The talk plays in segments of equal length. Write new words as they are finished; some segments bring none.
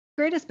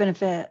greatest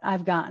benefit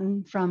I've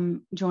gotten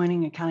from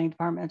joining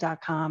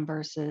accountingdepartment.com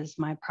versus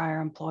my prior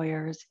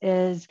employers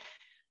is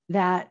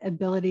that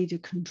ability to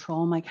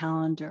control my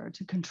calendar,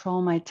 to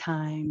control my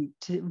time,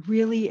 to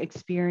really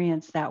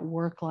experience that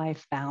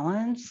work-life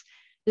balance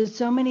that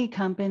so many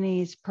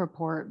companies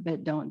purport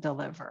but don't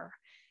deliver.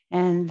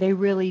 And they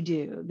really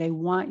do. They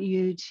want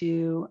you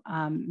to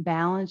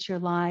balance your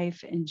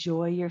life,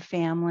 enjoy your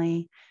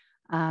family,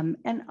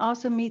 and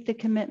also meet the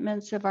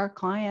commitments of our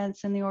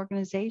clients and the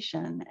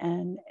organization.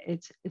 And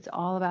it's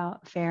all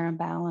about fair and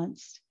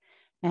balanced.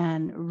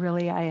 And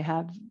really, I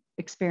have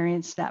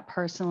experienced that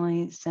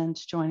personally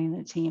since joining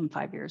the team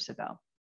 5 years ago.